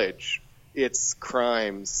acknowledge its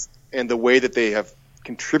crimes and the way that they have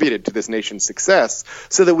contributed to this nation's success,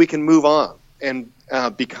 so that we can move on and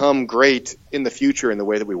become great in the future in the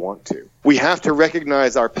way that we want to. We have to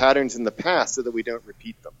recognize our patterns in the past so that we don't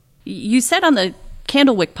repeat them. You said on the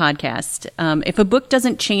Candlewick podcast, if a book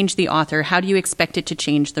doesn't change the author, how do you expect it to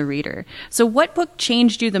change the reader? So what book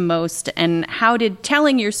changed you the most, and how did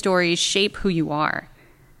telling your stories shape who you are?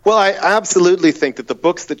 Well, I absolutely think that the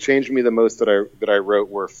books that changed me the most that I wrote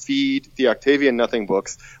were Feed, the Octavian Nothing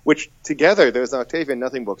books, which together, those Octavian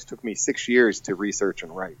Nothing books took me 6 years to research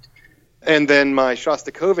and write. And then my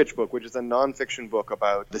Shostakovich book, which is a nonfiction book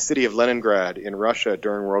about the city of Leningrad in Russia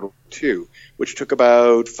during World War II, which took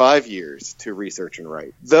about 5 years to research and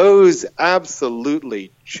write. Those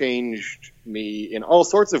absolutely changed me in all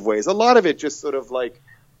sorts of ways. A lot of it just sort of like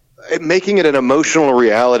making it an emotional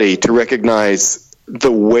reality to recognize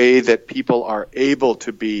the way that people are able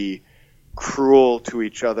to be cruel to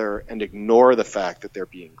each other and ignore the fact that they're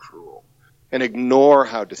being cruel and ignore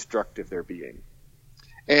how destructive they're being.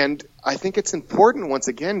 And I think it's important, once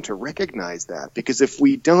again, to recognize that, because if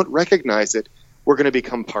we don't recognize it, we're going to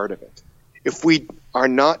become part of it. If we are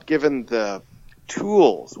not given the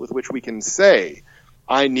tools with which we can say,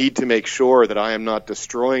 I need to make sure that I am not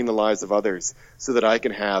destroying the lives of others so that I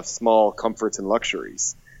can have small comforts and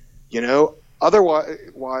luxuries,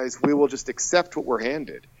 otherwise we will just accept what we're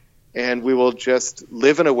handed, and we will just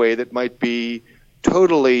live in a way that might be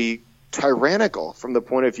totally tyrannical from the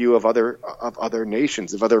point of view of other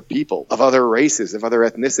nations, of other people, of other races, of other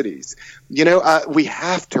ethnicities. We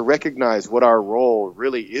have to recognize what our role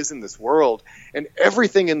really is in this world, and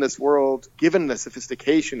everything in this world, given the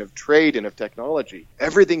sophistication of trade and of technology,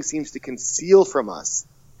 everything seems to conceal from us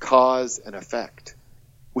cause and effect.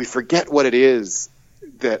 We forget what it is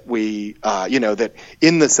that that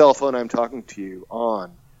in the cell phone I'm talking to you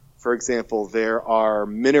on, for example, there are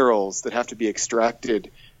minerals that have to be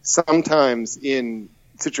extracted sometimes in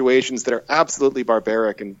situations that are absolutely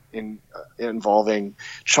barbaric and involving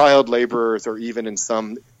child laborers, or even in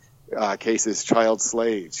some cases child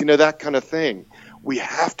slaves, that kind of thing. We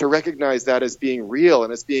have to recognize that as being real,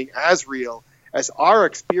 and as being as real as our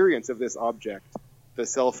experience of this object, the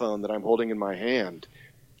cell phone that I'm holding in my hand,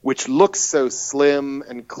 which looks so slim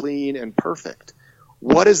and clean and perfect.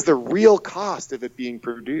 What is the real cost of it being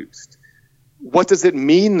produced? What does it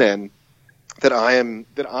mean then that I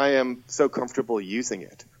am so comfortable using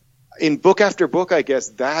it? In book after book, I guess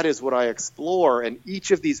that is what I explore, and each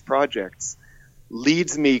of these projects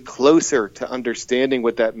leads me closer to understanding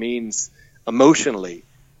what that means emotionally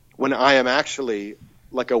when I am actually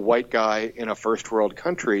like a white guy in a first world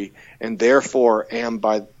country, and therefore am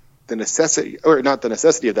by the necessity, or not the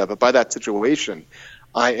necessity of that, but by that situation,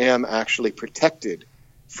 I am actually protected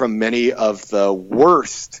from many of the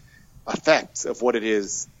worst effects of what it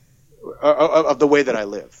is, of the way that I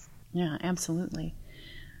live. Yeah, absolutely.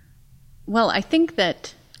 Well, I think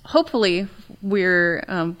that hopefully we're,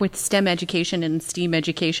 with STEM education and STEAM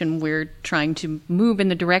education, we're trying to move in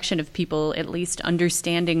the direction of people at least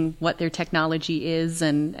understanding what their technology is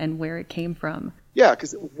and where it came from. Yeah,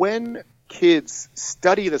 because when kids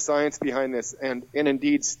study the science behind this and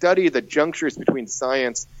indeed study the junctures between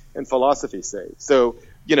science and philosophy, say. So,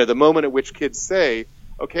 the moment at which kids say,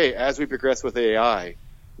 okay, as we progress with AI,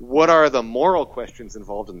 what are the moral questions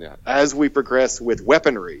involved in that? As we progress with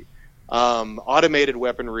weaponry, automated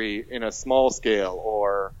weaponry in a small scale,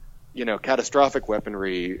 or catastrophic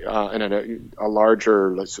weaponry and a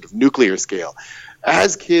larger sort of nuclear scale.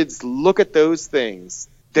 As kids look at those things,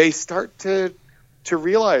 they start to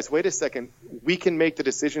realize, wait a second, we can make the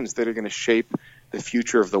decisions that are going to shape the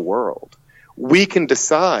future of the world. We can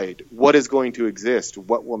decide what is going to exist,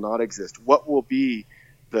 what will not exist, what will be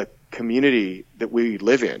the community that we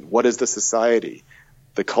live in, what is the society,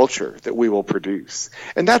 the culture that we will produce.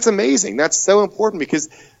 And that's amazing. That's so important because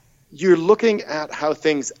you're looking at how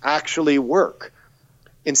things actually work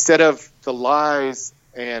instead of the lies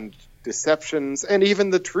and deceptions and even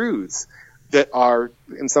the truths that are,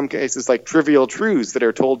 in some cases, like trivial truths that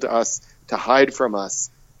are told to us to hide from us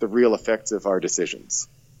the real effects of our decisions.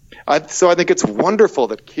 So I think it's wonderful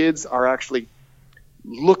that kids are actually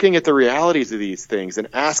looking at the realities of these things and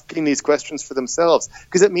asking these questions for themselves,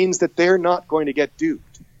 because it means that they're not going to get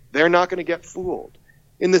duped. They're not going to get fooled.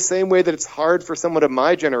 In the same way that it's hard for someone of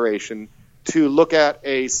my generation to look at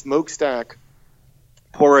a smokestack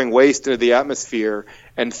pouring waste into the atmosphere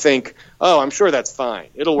and think, oh, I'm sure that's fine.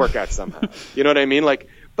 It'll work out somehow. You know what I mean?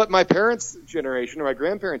 But my parents' generation or my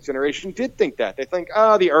grandparents' generation did think that. They think,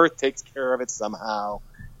 oh, the earth takes care of it somehow.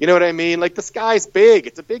 You know what I mean? Like, the sky's big.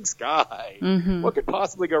 It's a big sky. Mm-hmm. What could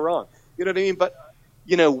possibly go wrong? You know what I mean? But,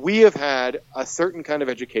 we have had a certain kind of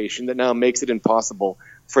education that now makes it impossible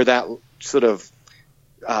for that sort of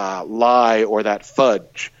lie or that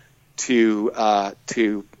fudge to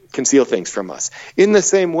conceal things from us. In the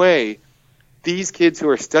same way, these kids who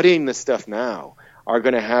are studying this stuff now are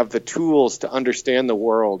going to have the tools to understand the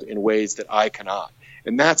world in ways that I cannot.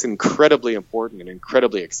 And that's incredibly important and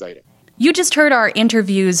incredibly exciting. You just heard our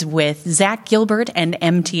interviews with Zack Gilbert and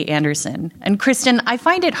M.T. Anderson. And Kristen, I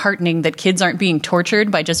find it heartening that kids aren't being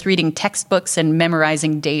tortured by just reading textbooks and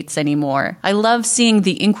memorizing dates anymore. I love seeing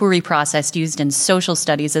the inquiry process used in social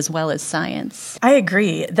studies as well as science. I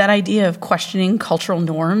agree. That idea of questioning cultural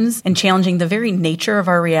norms and challenging the very nature of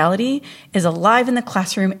our reality is alive in the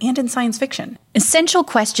classroom and in science fiction. Essential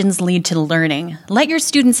questions lead to learning. Let your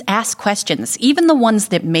students ask questions, even the ones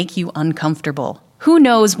that make you uncomfortable. Who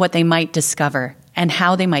knows what they might discover and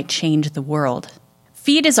how they might change the world?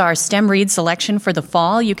 Feed is our STEM Read selection for the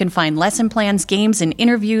fall. You can find lesson plans, games, and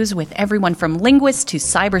interviews with everyone from linguists to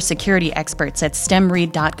cybersecurity experts at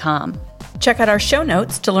stemread.com. Check out our show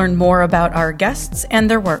notes to learn more about our guests and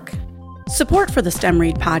their work. Support for the STEM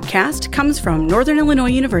Read podcast comes from Northern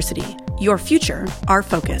Illinois University. Your future, our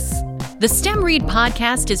focus. The STEM Read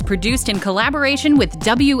podcast is produced in collaboration with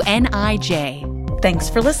WNIJ.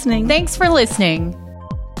 Thanks for listening. Thanks for listening.